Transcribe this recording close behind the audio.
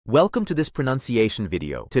Welcome to this pronunciation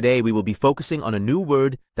video. Today we will be focusing on a new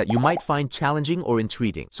word that you might find challenging or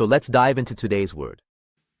intriguing. So let's dive into today's word.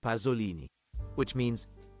 Pasolini, which means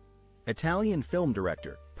Italian film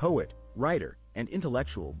director, poet, writer, and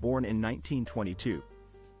intellectual born in 1922.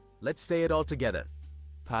 Let's say it all together.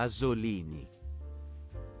 Pasolini.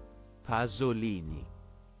 Pasolini.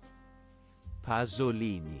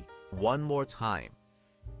 Pasolini. One more time.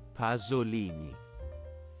 Pasolini.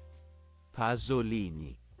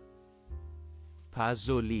 Pasolini.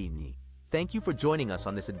 Pasolini. Thank you for joining us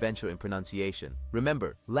on this adventure in pronunciation.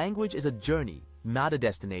 Remember, language is a journey, not a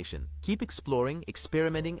destination. Keep exploring,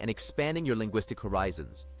 experimenting, and expanding your linguistic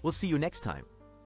horizons. We'll see you next time.